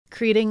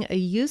creating a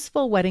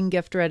useful wedding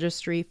gift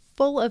registry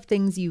full of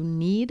things you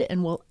need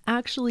and will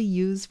actually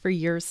use for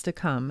years to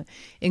come,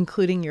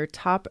 including your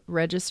top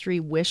registry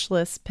wish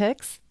list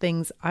picks,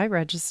 things I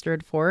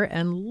registered for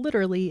and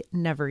literally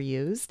never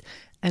used,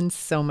 and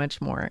so much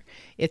more.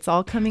 It's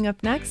all coming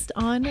up next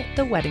on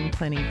the Wedding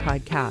Planning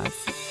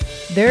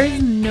Podcast. There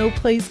is no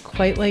place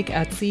quite like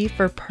Etsy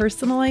for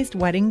personalized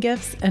wedding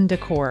gifts and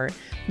decor.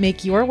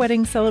 Make your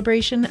wedding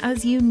celebration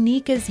as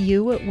unique as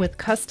you with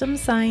custom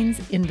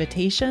signs,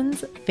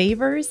 invitations,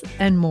 favors,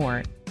 and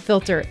more.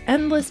 Filter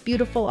endless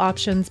beautiful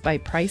options by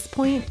price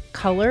point,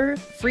 color,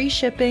 free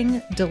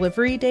shipping,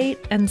 delivery date,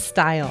 and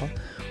style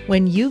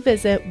when you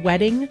visit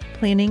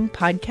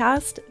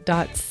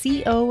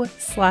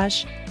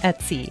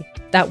weddingplanningpodcast.co/Etsy.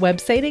 That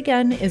website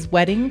again is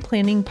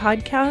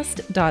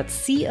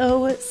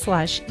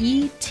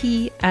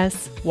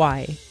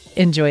weddingplanningpodcast.co/ETSY.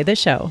 Enjoy the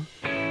show.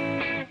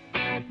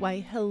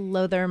 Why,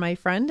 hello there, my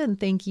friend, and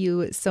thank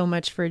you so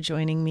much for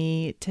joining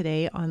me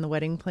today on the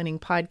Wedding Planning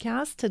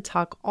Podcast to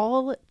talk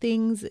all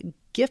things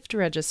gift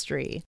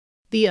registry.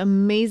 The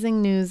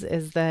amazing news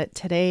is that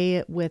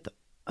today, with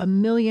a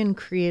million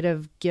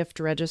creative gift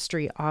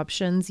registry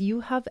options, you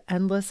have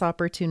endless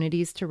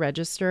opportunities to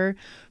register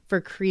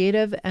for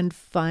creative and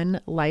fun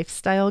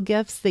lifestyle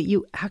gifts that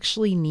you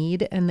actually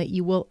need and that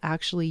you will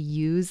actually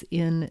use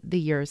in the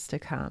years to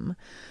come.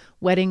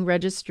 Wedding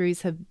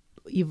registries have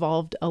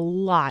evolved a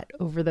lot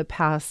over the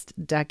past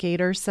decade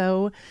or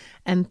so,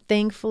 and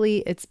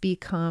thankfully it's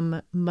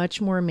become much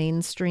more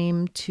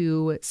mainstream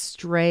to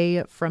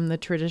stray from the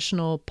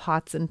traditional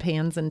pots and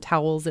pans and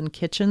towels and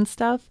kitchen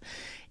stuff,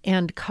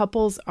 and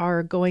couples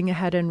are going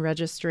ahead and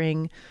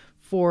registering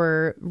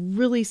for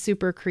really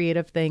super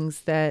creative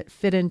things that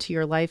fit into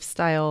your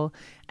lifestyle,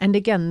 and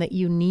again, that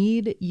you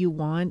need, you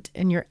want,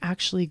 and you're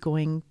actually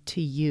going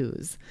to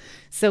use.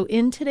 So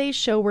in today's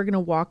show, we're going to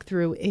walk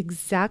through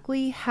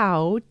exactly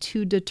how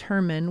to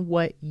determine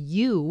what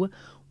you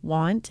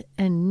want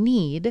and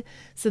need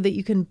so that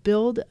you can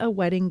build a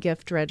wedding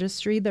gift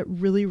registry that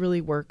really, really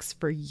works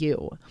for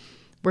you.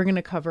 We're going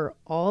to cover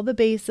all the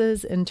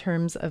bases in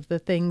terms of the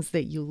things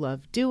that you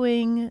love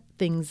doing,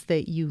 things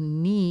that you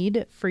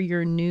need for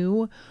your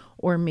new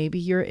or maybe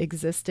your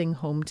existing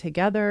home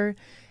together,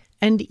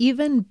 and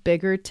even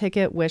bigger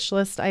ticket wish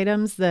list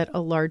items that a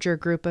larger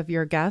group of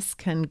your guests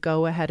can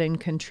go ahead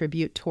and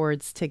contribute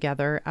towards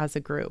together as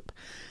a group.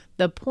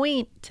 The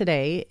point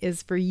today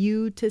is for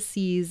you to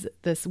seize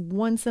this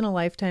once in a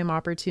lifetime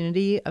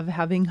opportunity of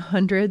having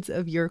hundreds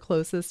of your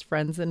closest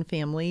friends and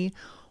family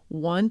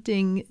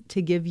wanting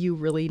to give you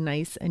really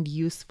nice and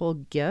useful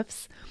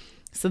gifts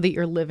so that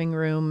your living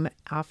room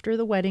after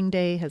the wedding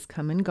day has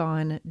come and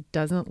gone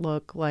doesn't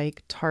look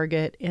like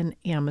Target and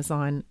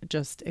Amazon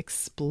just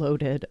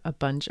exploded a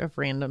bunch of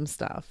random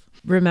stuff.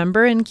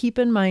 Remember and keep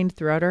in mind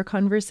throughout our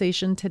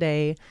conversation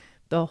today,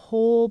 the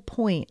whole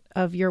point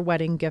of your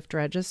wedding gift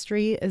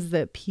registry is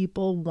that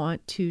people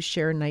want to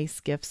share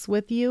nice gifts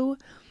with you,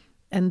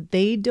 and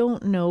they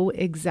don't know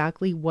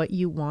exactly what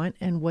you want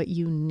and what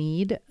you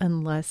need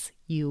unless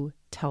you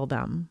tell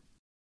them.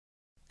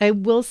 I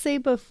will say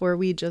before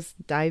we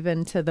just dive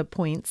into the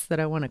points that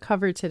I want to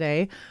cover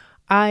today,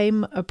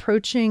 I'm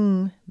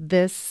approaching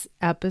this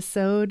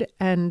episode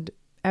and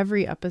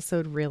every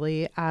episode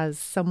really as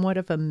somewhat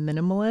of a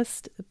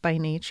minimalist by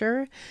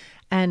nature.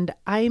 And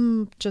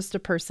I'm just a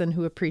person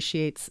who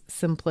appreciates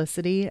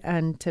simplicity,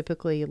 and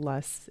typically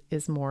less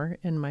is more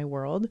in my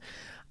world.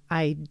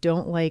 I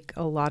don't like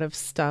a lot of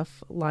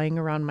stuff lying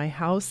around my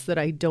house that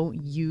I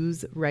don't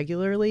use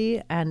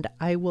regularly, and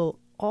I will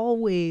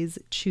always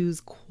choose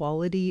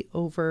quality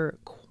over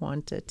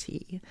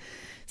quantity.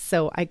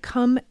 So I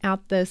come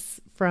at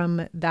this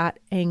from that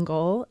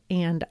angle,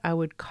 and I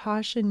would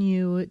caution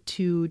you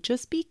to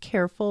just be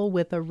careful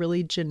with a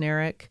really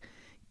generic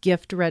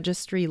gift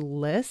registry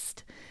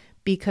list,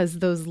 because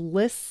those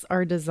lists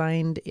are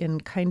designed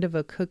in kind of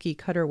a cookie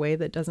cutter way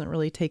that doesn't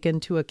really take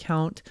into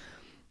account,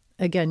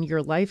 again,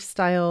 your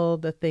lifestyle,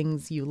 the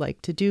things you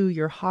like to do,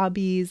 your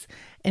hobbies,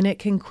 and it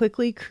can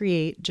quickly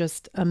create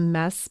just a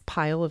mess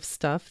pile of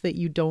stuff that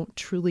you don't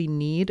truly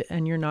need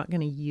and you're not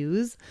going to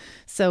use.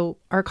 So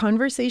our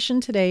conversation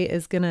today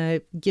is going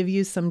to give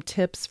you some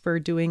tips for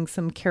doing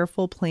some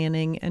careful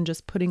planning and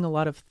just putting a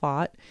lot of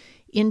thought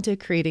into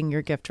creating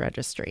your gift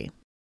registry.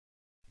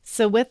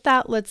 So with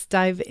that, let's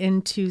dive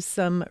into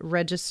some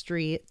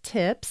registry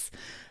tips.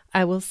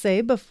 I will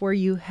say before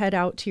you head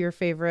out to your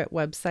favorite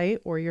website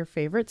or your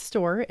favorite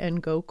store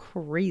and go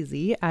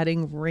crazy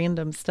adding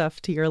random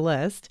stuff to your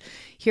list,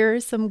 here are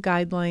some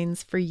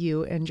guidelines for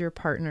you and your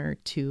partner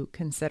to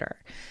consider.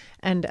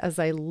 And as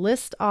I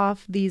list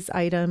off these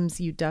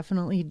items, you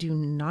definitely do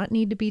not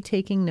need to be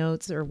taking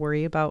notes or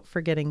worry about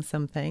forgetting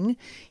something.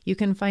 You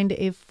can find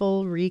a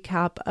full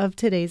recap of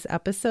today's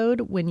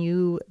episode when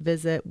you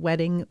visit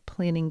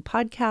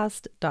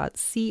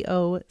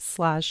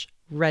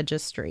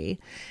weddingplanningpodcast.co/registry.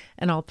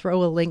 And I'll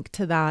throw a link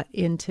to that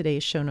in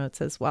today's show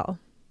notes as well.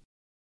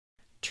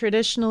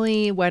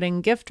 Traditionally, wedding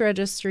gift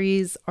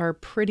registries are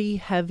pretty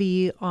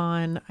heavy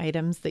on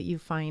items that you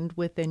find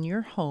within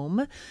your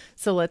home.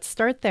 So let's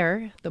start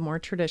there, the more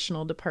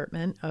traditional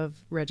department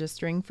of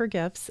registering for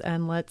gifts,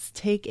 and let's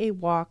take a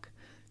walk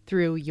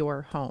through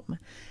your home.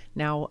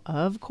 Now,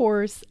 of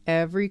course,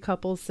 every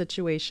couple's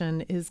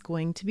situation is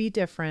going to be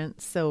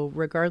different. So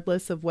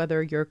regardless of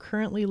whether you're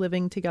currently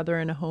living together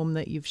in a home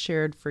that you've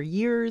shared for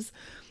years,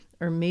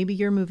 or maybe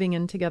you're moving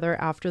in together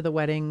after the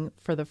wedding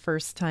for the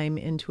first time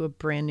into a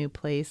brand new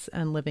place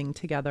and living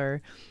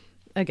together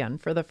again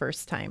for the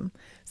first time.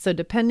 So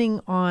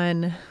depending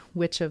on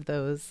which of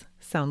those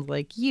sounds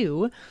like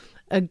you,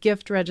 a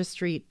gift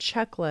registry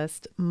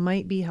checklist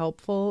might be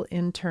helpful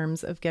in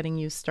terms of getting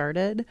you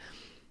started.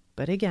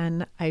 But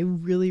again, I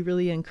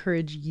really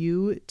encourage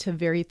you to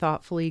very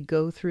thoughtfully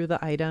go through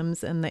the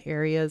items and the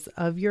areas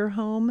of your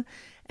home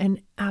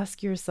and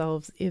ask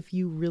yourselves if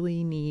you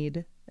really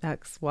need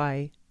X,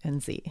 Y,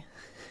 and Z.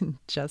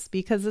 Just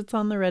because it's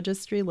on the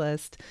registry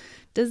list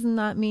does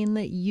not mean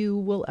that you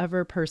will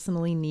ever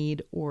personally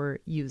need or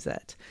use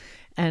it.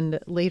 And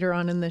later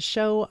on in the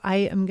show, I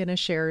am going to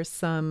share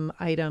some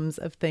items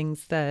of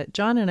things that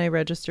John and I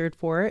registered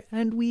for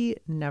and we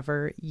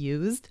never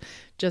used,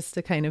 just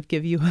to kind of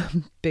give you a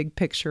big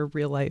picture,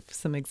 real life,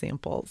 some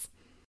examples.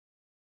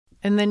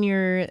 And then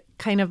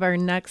our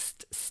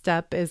next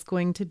step is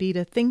going to be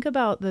to think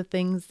about the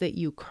things that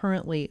you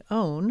currently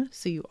own.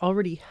 So you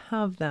already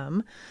have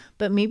them,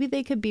 but maybe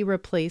they could be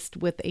replaced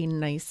with a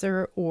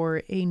nicer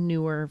or a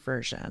newer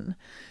version.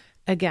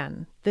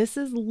 Again, this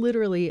is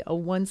literally a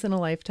once in a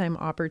lifetime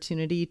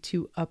opportunity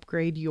to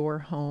upgrade your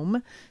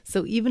home.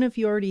 So even if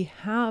you already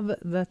have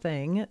the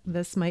thing,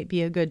 this might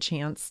be a good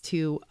chance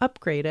to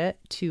upgrade it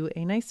to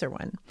a nicer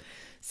one.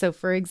 So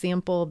for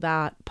example,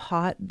 that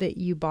pot that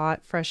you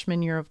bought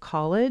freshman year of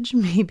college,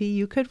 maybe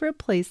you could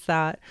replace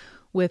that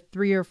with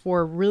 3 or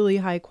 4 really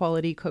high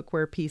quality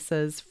cookware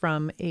pieces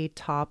from a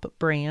top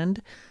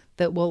brand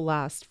that will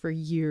last for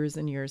years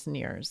and years and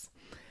years.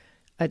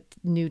 A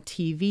new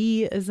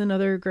TV is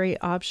another great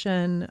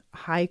option.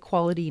 High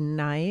quality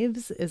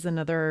knives is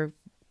another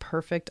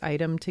perfect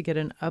item to get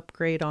an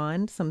upgrade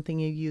on, something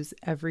you use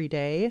every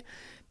day.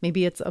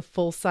 Maybe it's a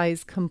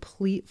full-size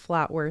complete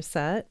flatware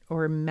set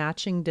or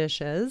matching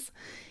dishes.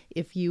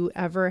 If you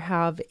ever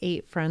have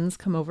 8 friends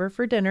come over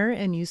for dinner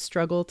and you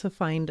struggle to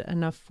find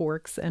enough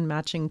forks and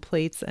matching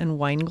plates and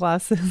wine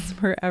glasses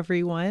for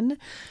everyone,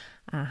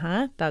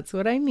 that's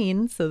what I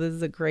mean. So this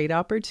is a great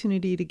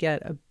opportunity to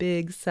get a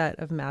big set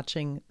of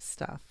matching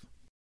stuff.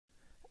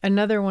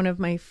 Another one of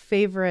my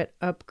favorite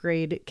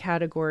upgrade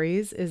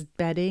categories is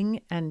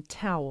bedding and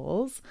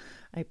towels.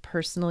 I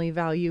personally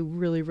value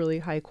really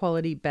high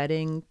quality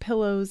bedding,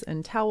 pillows,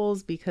 and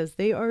towels because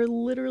they are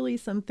literally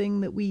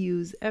something that we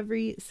use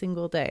every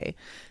single day.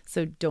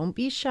 So don't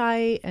be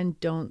shy and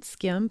don't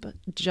skimp.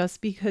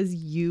 Just because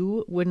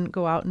you wouldn't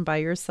go out and buy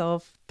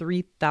yourself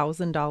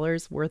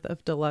 $3,000 worth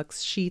of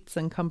deluxe sheets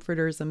and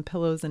comforters and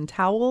pillows and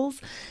towels,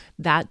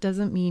 that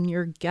doesn't mean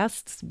your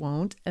guests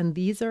won't. And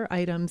these are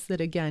items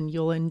that, again,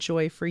 you'll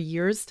enjoy for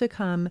years to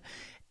come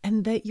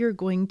and that you're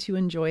going to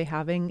enjoy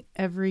having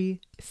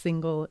every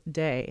single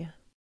day.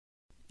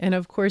 And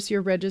of course,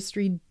 your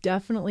registry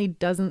definitely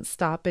doesn't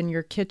stop in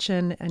your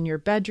kitchen and your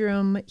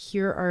bedroom.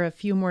 Here are a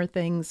few more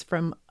things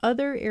from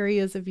other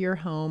areas of your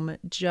home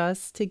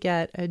just to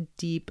get a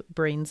deep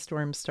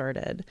brainstorm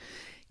started.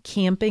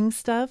 Camping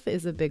stuff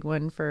is a big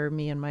one for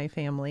me and my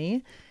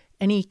family.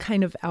 Any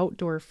kind of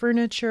outdoor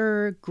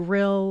furniture,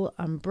 grill,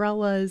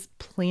 umbrellas,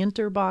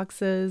 planter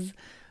boxes,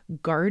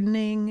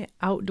 gardening,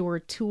 outdoor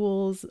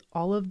tools,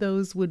 all of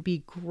those would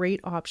be great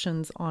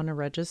options on a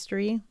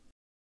registry.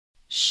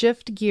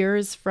 Shift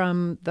gears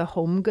from the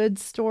home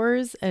goods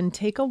stores and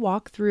take a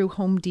walk through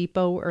Home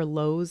Depot or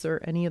Lowe's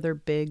or any other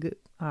big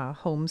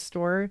home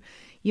store.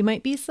 You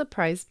might be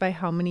surprised by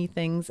how many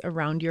things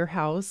around your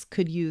house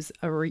could use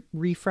a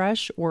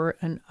refresh or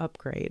an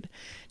upgrade.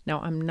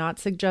 Now, I'm not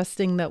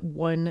suggesting that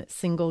one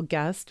single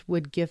guest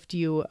would gift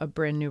you a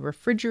brand new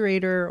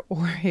refrigerator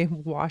or a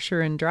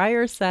washer and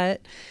dryer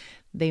set.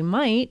 They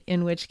might,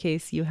 in which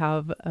case you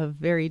have a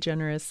very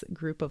generous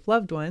group of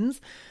loved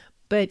ones.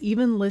 But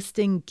even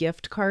listing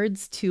gift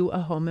cards to a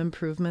home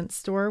improvement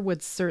store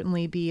would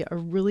certainly be a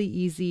really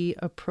easy,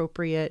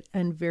 appropriate,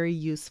 and very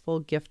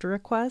useful gift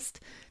request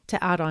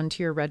to add on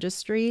to your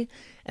registry.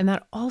 And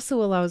that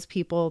also allows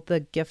people the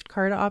gift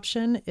card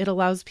option. It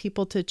allows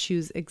people to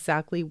choose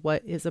exactly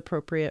what is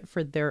appropriate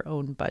for their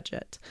own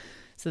budget.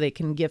 So they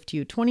can gift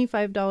you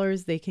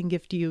 $25, they can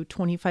gift you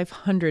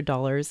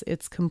 $2,500.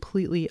 It's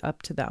completely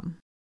up to them.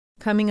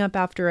 Coming up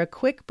after a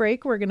quick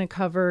break, we're going to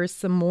cover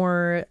some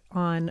more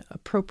on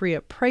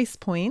appropriate price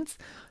points,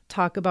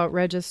 talk about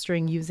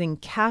registering using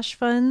cash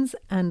funds,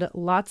 and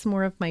lots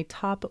more of my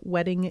top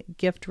wedding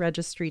gift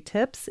registry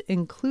tips,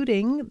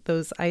 including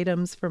those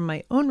items from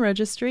my own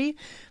registry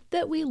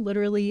that we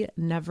literally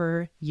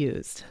never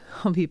used.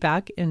 I'll be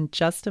back in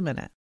just a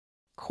minute.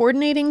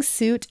 Coordinating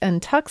suit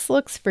and tux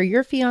looks for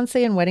your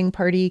fiancé and wedding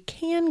party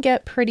can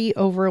get pretty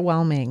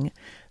overwhelming.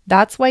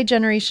 That's why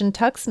Generation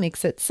Tux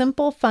makes it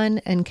simple,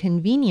 fun, and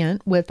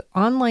convenient with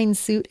online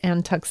suit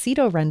and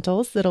tuxedo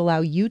rentals that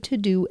allow you to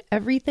do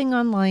everything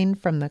online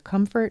from the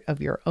comfort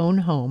of your own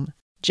home.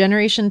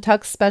 Generation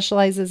Tux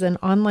specializes in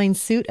online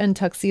suit and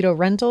tuxedo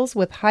rentals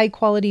with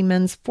high-quality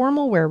men's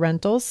formal wear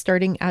rentals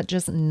starting at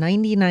just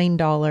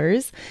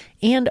 $99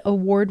 and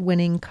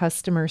award-winning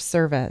customer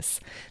service.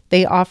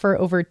 They offer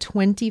over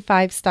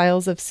 25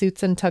 styles of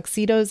suits and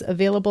tuxedos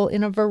available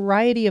in a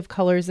variety of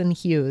colors and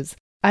hues.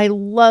 I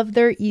love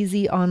their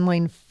easy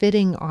online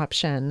fitting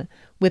option.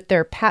 With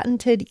their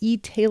patented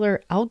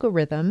e-tailor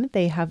algorithm,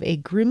 they have a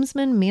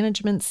groomsman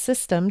management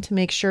system to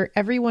make sure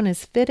everyone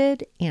is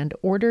fitted and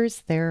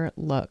orders their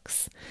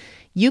looks.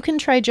 You can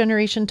try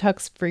Generation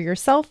Tux for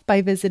yourself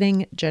by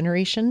visiting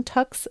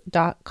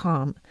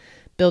generationtux.com.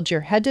 Build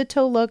your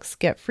head-to-toe looks,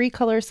 get free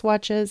color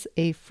swatches,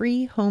 a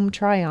free home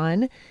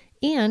try-on,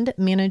 and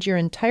manage your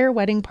entire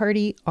wedding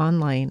party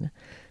online.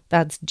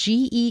 That's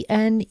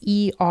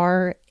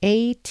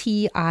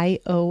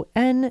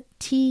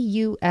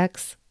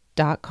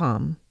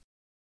GENERATIONTUX.com.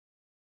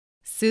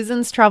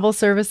 Susan's Travel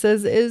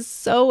Services is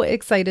so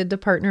excited to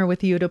partner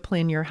with you to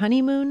plan your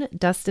honeymoon,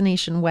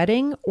 destination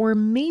wedding, or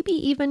maybe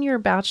even your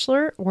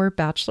bachelor or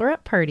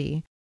bachelorette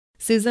party.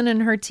 Susan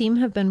and her team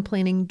have been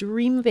planning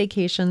dream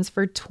vacations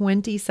for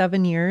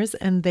 27 years,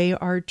 and they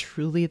are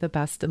truly the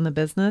best in the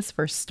business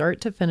for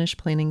start to finish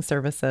planning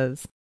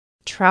services.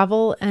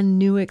 Travel and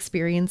new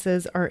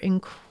experiences are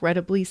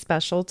incredibly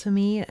special to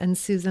me, and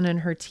Susan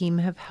and her team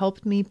have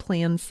helped me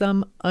plan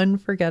some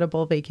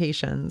unforgettable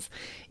vacations,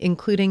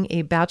 including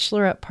a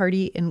bachelorette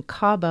party in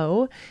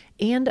Cabo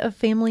and a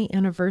family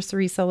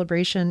anniversary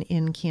celebration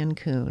in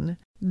Cancun.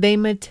 They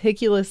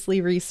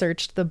meticulously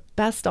researched the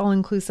best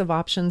all-inclusive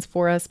options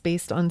for us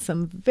based on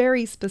some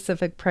very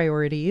specific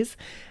priorities,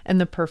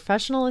 and the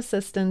professional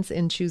assistance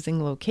in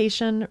choosing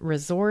location,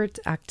 resort,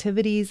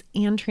 activities,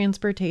 and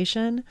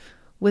transportation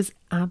was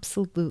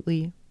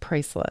absolutely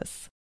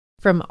priceless.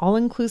 From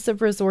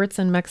all-inclusive resorts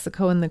in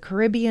Mexico and the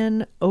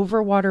Caribbean,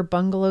 overwater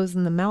bungalows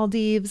in the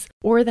Maldives,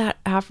 or that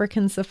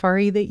African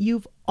safari that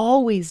you've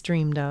always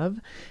dreamed of,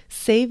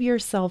 save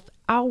yourself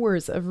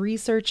hours of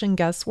research and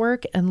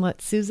guesswork and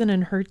let Susan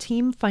and her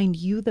team find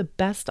you the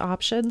best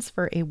options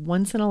for a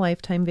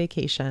once-in-a-lifetime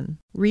vacation.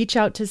 Reach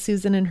out to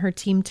Susan and her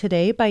team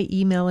today by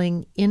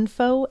emailing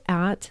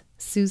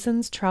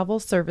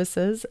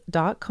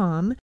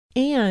info@susanstravelservices.com.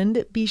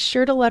 And be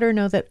sure to let her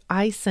know that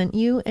I sent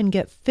you and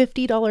get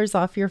 $50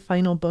 off your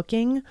final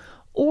booking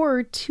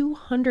or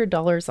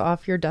 $200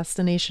 off your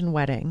destination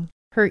wedding.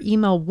 Her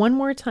email one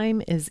more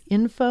time is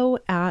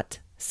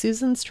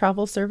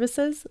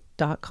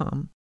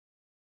info@susanstravelservices.com.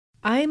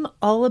 I'm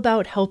all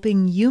about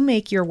helping you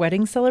make your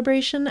wedding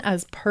celebration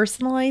as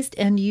personalized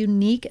and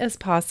unique as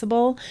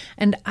possible,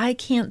 and I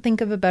can't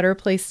think of a better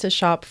place to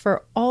shop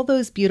for all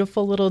those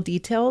beautiful little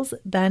details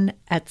than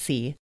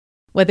Etsy.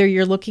 Whether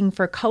you're looking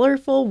for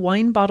colorful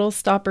wine bottle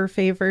stopper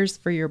favors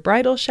for your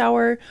bridal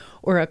shower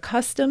or a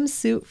custom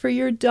suit for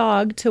your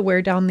dog to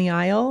wear down the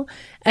aisle,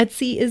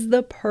 Etsy is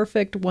the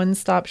perfect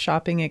one-stop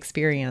shopping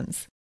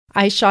experience.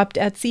 I shopped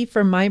Etsy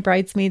for my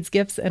bridesmaids'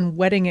 gifts and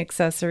wedding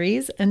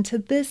accessories, and to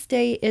this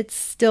day, it's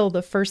still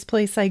the first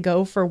place I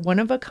go for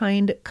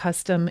one-of-a-kind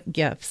custom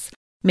gifts.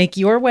 Make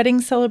your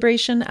wedding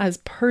celebration as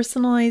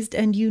personalized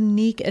and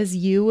unique as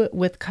you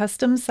with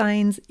custom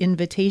signs,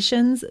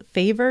 invitations,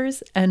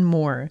 favors, and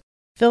more.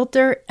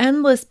 Filter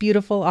endless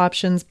beautiful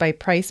options by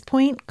price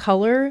point,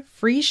 color,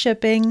 free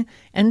shipping,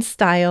 and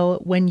style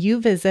when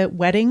you visit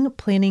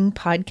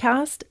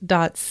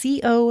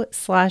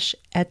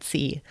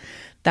weddingplanningpodcast.co/Etsy.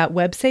 That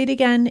website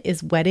again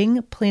is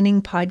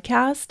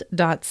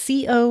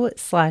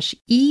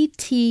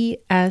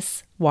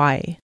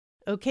weddingplanningpodcast.co/ETSY.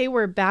 Okay,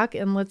 we're back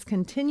and let's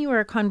continue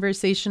our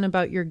conversation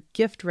about your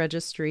gift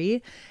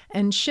registry.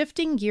 And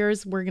shifting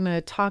gears, we're going to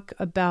talk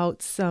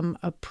about some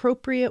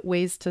appropriate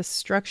ways to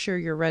structure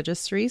your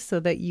registry so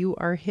that you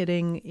are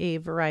hitting a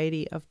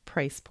variety of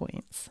price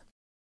points.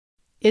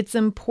 It's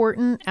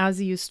important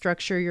as you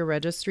structure your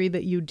registry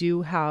that you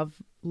do have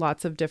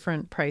lots of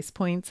different price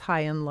points,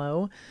 high and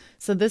low.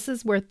 So this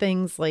is where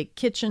things like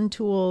kitchen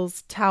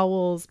tools,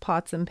 towels,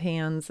 pots and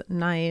pans,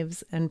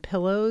 knives, and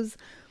pillows,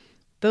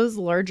 those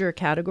larger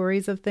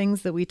categories of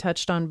things that we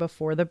touched on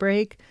before the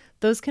break,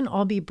 those can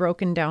all be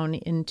broken down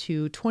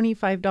into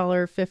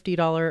 $25,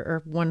 $50,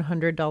 or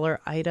 $100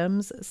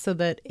 items so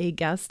that a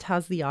guest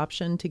has the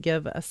option to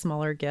give a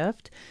smaller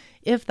gift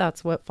if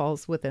that's what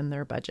falls within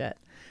their budget.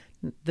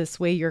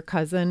 This way, your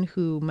cousin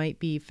who might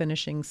be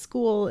finishing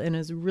school and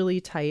is really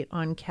tight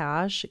on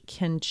cash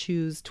can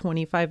choose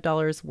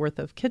 $25 worth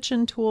of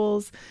kitchen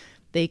tools.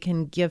 They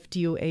can gift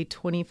you a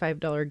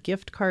 $25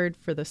 gift card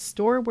for the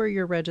store where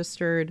you're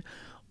registered,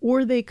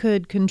 or they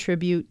could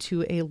contribute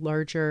to a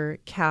larger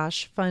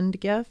cash fund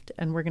gift,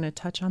 and we're going to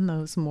touch on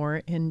those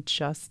more in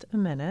just a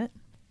minute.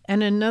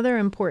 And another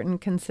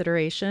important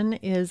consideration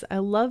is I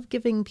love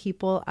giving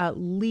people at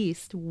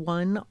least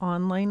one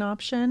online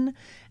option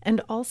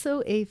and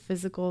also a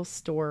physical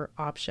store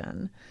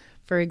option.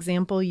 For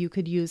example, you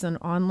could use an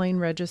online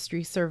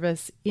registry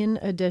service in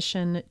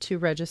addition to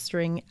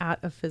registering at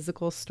a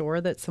physical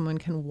store that someone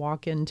can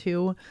walk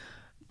into.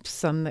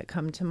 Some that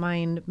come to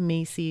mind: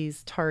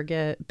 Macy's,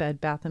 Target,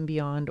 Bed Bath &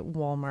 Beyond,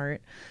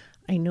 Walmart.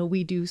 I know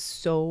we do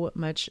so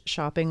much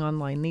shopping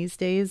online these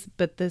days,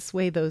 but this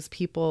way, those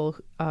people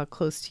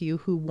close to you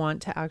who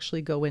want to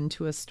actually go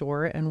into a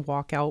store and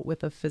walk out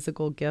with a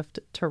physical gift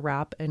to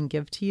wrap and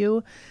give to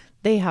you,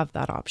 they have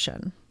that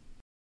option.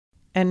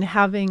 And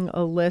having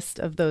a list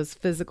of those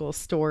physical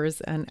stores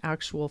and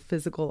actual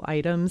physical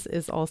items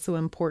is also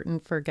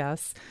important for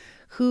guests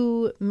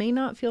who may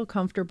not feel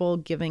comfortable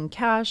giving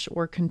cash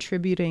or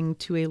contributing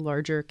to a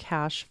larger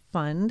cash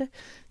fund.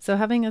 So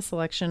having a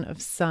selection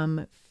of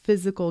some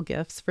physical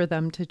gifts for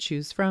them to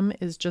choose from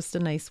is just a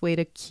nice way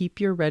to keep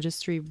your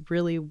registry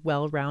really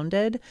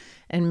well-rounded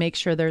and make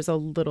sure there's a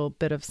little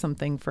bit of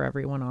something for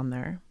everyone on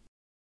there.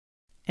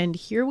 And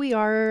here we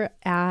are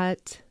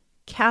at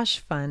cash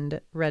fund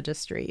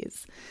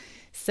registries.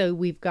 So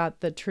we've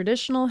got the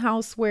traditional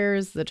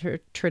housewares, the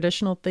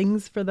traditional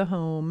things for the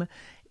home,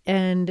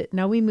 and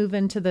now we move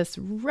into this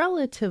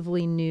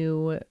relatively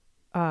new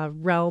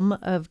realm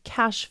of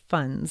cash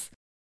funds.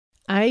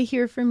 I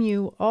hear from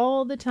you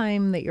all the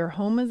time that your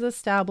home is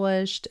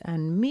established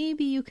and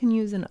maybe you can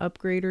use an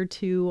upgrade or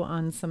two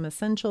on some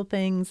essential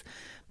things,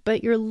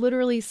 but you're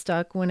literally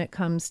stuck when it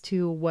comes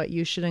to what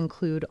you should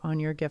include on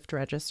your gift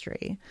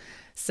registry.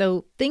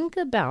 So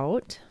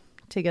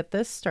to get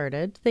this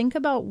started, think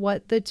about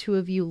what the two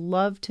of you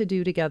love to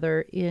do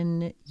together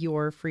in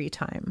your free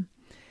time.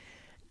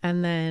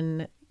 And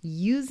then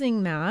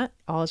using that,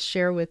 I'll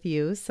share with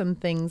you some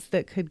things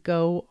that could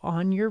go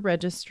on your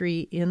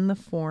registry in the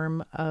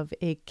form of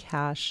a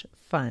cash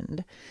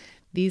fund.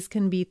 These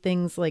can be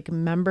things like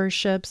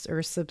memberships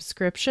or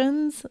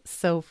subscriptions.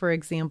 So for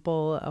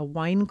example, a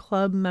wine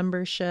club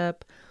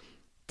membership,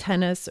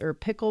 tennis or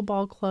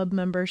pickleball club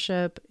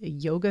membership, a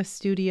yoga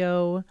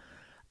studio.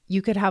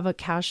 You could have a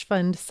cash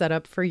fund set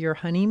up for your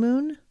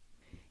honeymoon.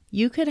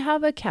 You could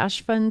have a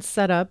cash fund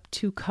set up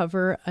to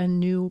cover a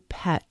new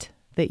pet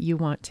that you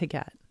want to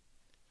get.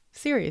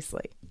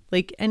 Seriously,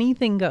 like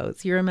anything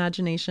goes. Your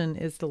imagination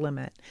is the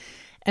limit.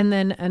 And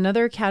then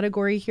another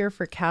category here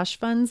for cash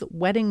funds,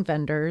 wedding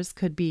vendors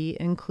could be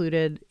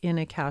included in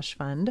a cash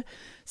fund.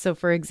 So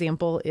for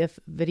example, if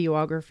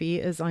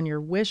videography is on your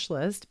wish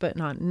list, but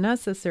not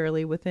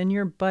necessarily within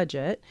your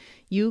budget,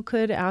 you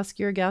could ask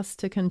your guests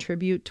to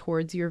contribute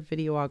towards your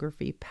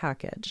videography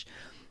package.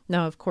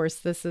 Now, of course,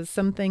 this is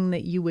something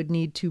that you would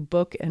need to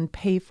book and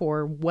pay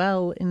for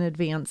well in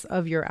advance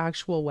of your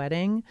actual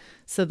wedding.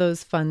 So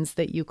those funds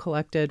that you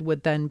collected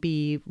would then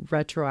be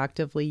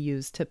retroactively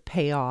used to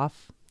pay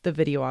off the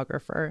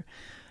videographer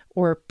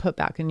or put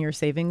back in your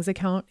savings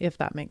account, if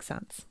that makes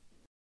sense.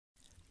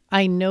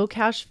 I know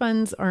cash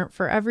funds aren't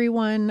for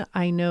everyone.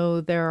 I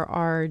know there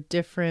are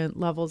different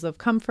levels of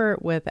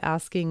comfort with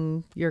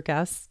asking your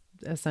guests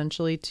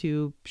essentially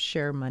to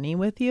share money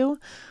with you.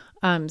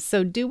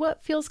 So do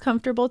what feels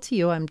comfortable to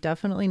you. I'm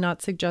definitely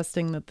not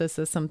suggesting that this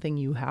is something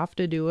you have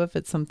to do if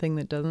it's something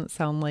that doesn't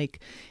sound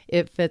like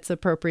it fits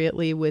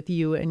appropriately with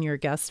you and your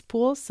guest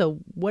pool. So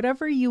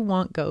whatever you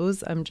want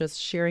goes. I'm just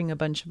sharing a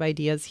bunch of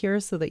ideas here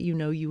so that you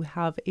know you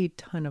have a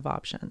ton of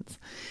options.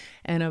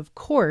 And of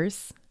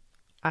course,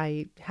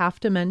 I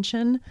have to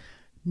mention,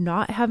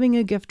 not having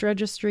a gift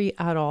registry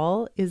at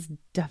all is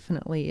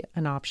definitely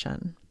an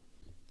option.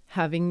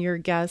 Having your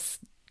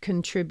guests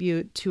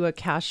contribute to a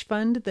cash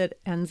fund that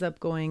ends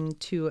up going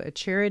to a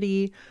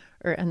charity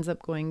or ends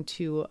up going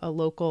to a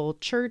local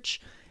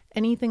church,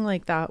 anything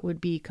like that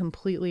would be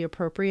completely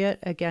appropriate.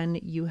 Again,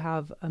 you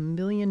have a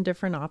million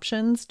different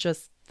options.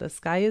 Just the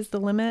sky is the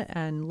limit,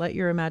 and let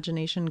your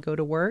imagination go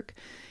to work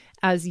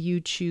as you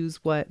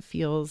choose what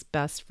feels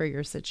best for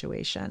your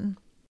situation.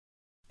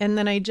 And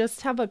then I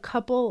just have a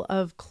couple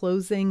of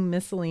closing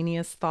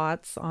miscellaneous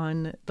thoughts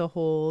on the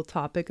whole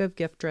topic of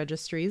gift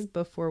registries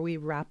before we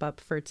wrap up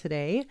for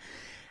today.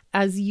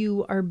 As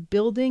you are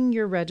building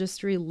your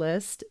registry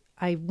list,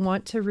 I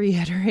want to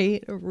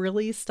reiterate,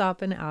 really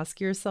stop and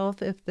ask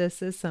yourself if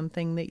this is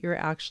something that you're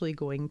actually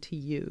going to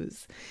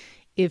use.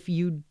 If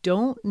you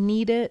don't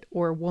need it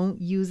or won't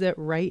use it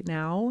right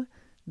now,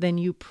 then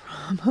you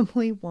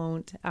probably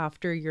won't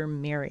after you're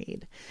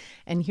married.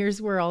 And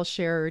here's where I'll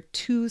share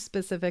two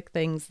specific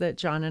things that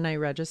John and I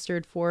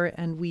registered for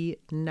and we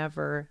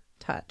never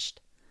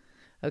touched.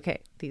 Okay,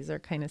 these are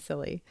kind of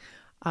silly.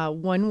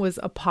 One was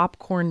a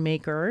popcorn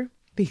maker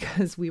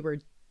because we were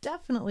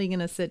definitely going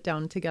to sit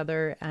down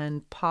together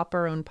and pop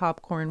our own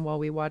popcorn while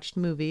we watched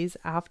movies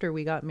after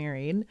we got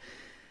married,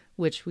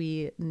 which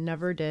we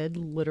never did,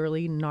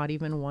 literally not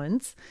even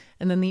once.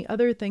 And then the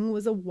other thing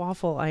was a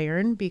waffle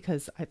iron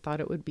because I thought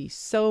it would be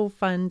so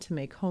fun to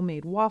make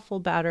homemade waffle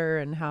batter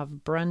and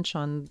have brunch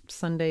on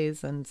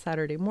Sundays and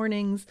Saturday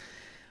mornings.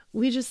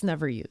 We just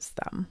never used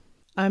them.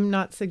 I'm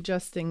not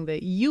suggesting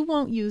that you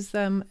won't use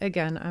them.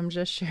 Again, I'm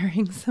just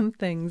sharing some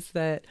things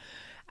that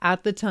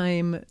at the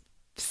time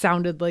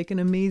sounded like an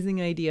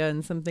amazing idea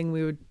and something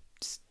we would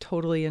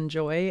totally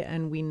enjoy,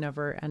 and we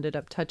never ended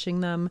up touching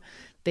them.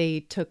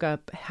 They took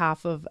up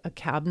half of a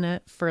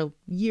cabinet for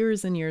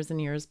years and years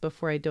and years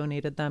before I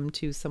donated them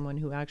to someone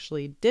who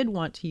actually did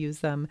want to use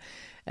them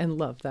and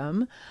love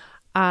them.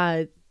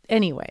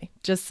 Anyway,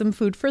 just some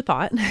food for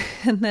thought.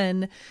 And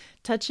then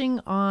touching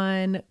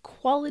on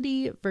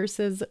quality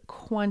versus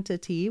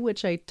quantity,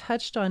 which I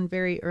touched on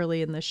very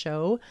early in the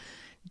show.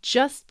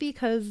 Just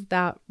because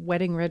that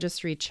wedding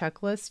registry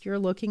checklist you're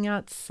looking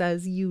at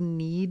says you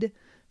need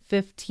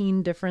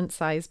 15 different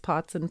size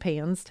pots and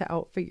pans to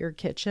outfit your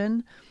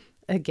kitchen,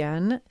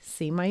 again,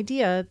 same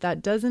idea.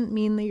 That doesn't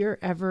mean that you're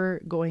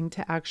ever going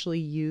to actually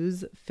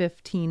use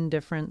 15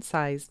 different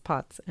sized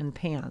pots and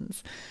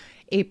pans.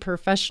 A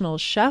professional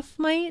chef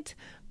might,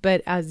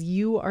 but as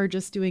you are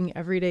just doing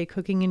everyday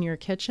cooking in your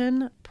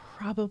kitchen,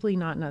 probably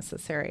not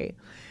necessary.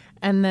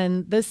 And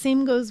then the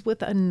same goes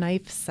with a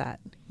knife set.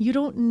 You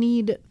don't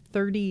need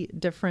 30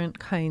 different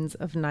kinds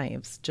of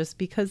knives. Just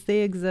because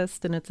they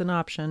exist and it's an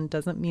option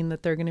doesn't mean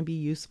that they're going to be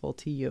useful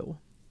to you.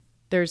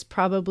 There's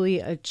probably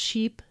a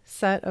cheap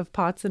set of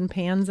pots and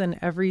pans in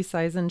every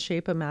size and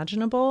shape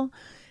imaginable.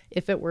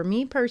 If it were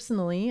me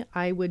personally,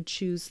 I would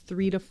choose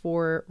 3 to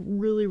 4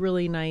 really,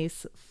 really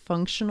nice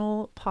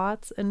functional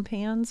pots and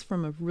pans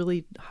from a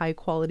really high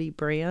quality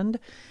brand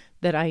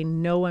that I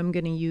know I'm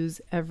going to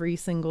use every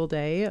single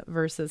day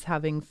versus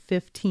having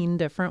 15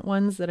 different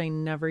ones that I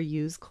never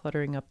use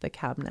cluttering up the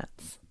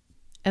cabinets.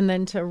 And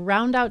then to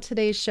round out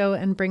today's show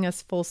and bring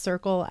us full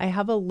circle, I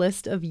have a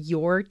list of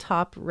your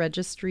top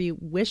registry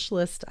wish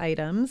list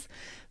items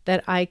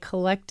that I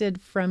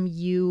collected from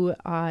you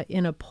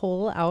in a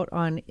poll out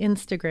on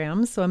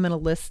Instagram. So I'm going to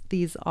list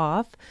these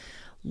off.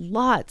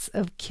 Lots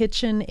of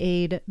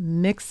KitchenAid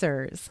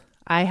mixers.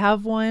 I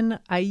have one.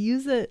 I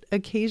use it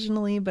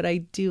occasionally, but I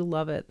do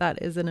love it.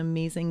 That is an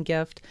amazing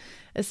gift,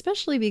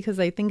 especially because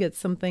I think it's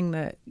something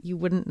that you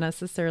wouldn't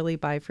necessarily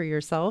buy for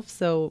yourself.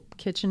 So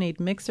KitchenAid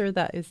mixer,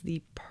 that is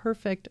the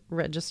perfect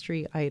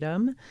registry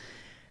item.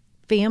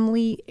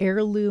 Family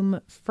heirloom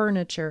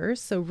furniture.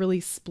 So really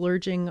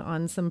splurging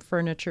on some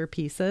furniture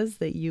pieces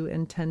that you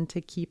intend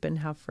to keep and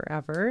have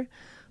forever.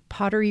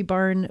 Pottery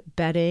Barn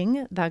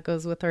bedding. That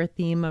goes with our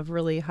theme of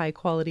really high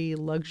quality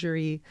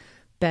luxury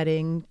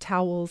bedding,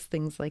 towels,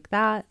 things like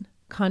that.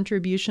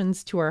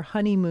 Contributions to our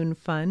honeymoon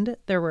fund.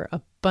 There were a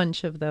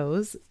bunch of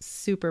those.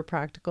 Super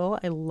practical.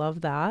 I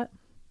love that.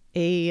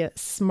 A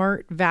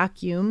smart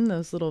vacuum,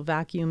 those little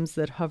vacuums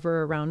that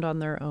hover around on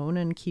their own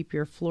and keep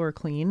your floor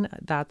clean.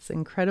 That's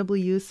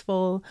incredibly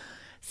useful.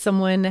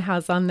 Someone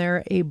has on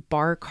there a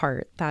bar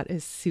cart. That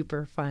is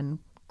super fun.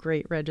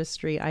 Great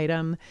registry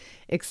item.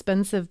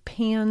 Expensive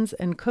pans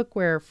and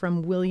cookware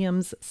from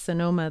Williams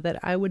Sonoma that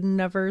I would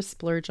never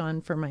splurge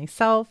on for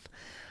myself.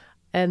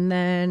 And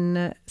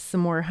then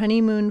some more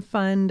honeymoon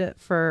fund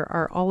for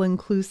our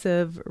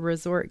all-inclusive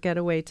resort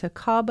getaway to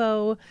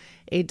Cabo.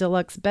 A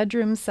deluxe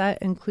bedroom set,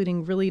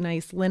 including really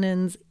nice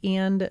linens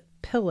and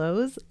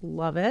pillows.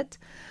 Love it.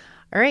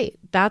 All right,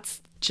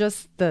 that's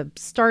just the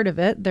start of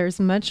it. There's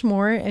much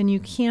more, and you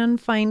can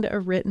find a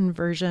written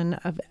version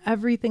of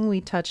everything we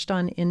touched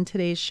on in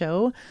today's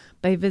show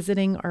by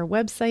visiting our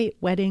website,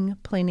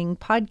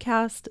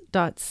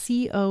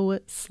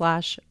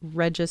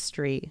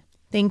 weddingplanningpodcast.co/registry.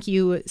 Thank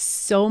you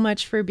so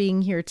much for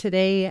being here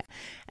today,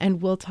 and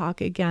we'll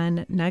talk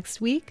again next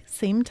week,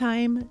 same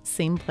time,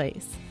 same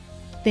place.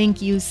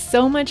 Thank you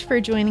so much for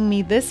joining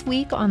me this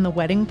week on the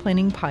Wedding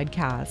Planning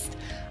Podcast.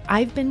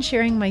 I've been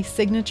sharing my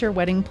signature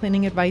wedding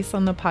planning advice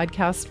on the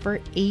podcast for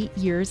 8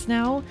 years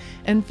now,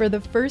 and for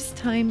the first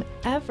time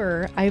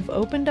ever, I've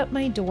opened up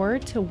my door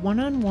to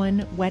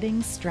one-on-one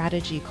wedding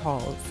strategy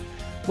calls.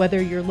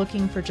 Whether you're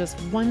looking for just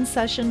one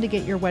session to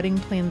get your wedding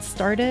plan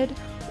started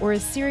or a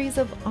series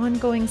of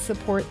ongoing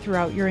support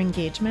throughout your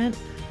engagement,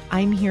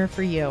 I'm here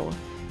for you.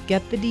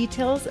 Get the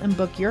details and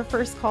book your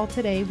first call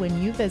today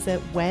when you visit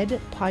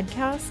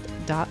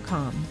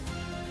wedpodcast.com.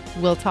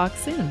 We'll talk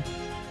soon.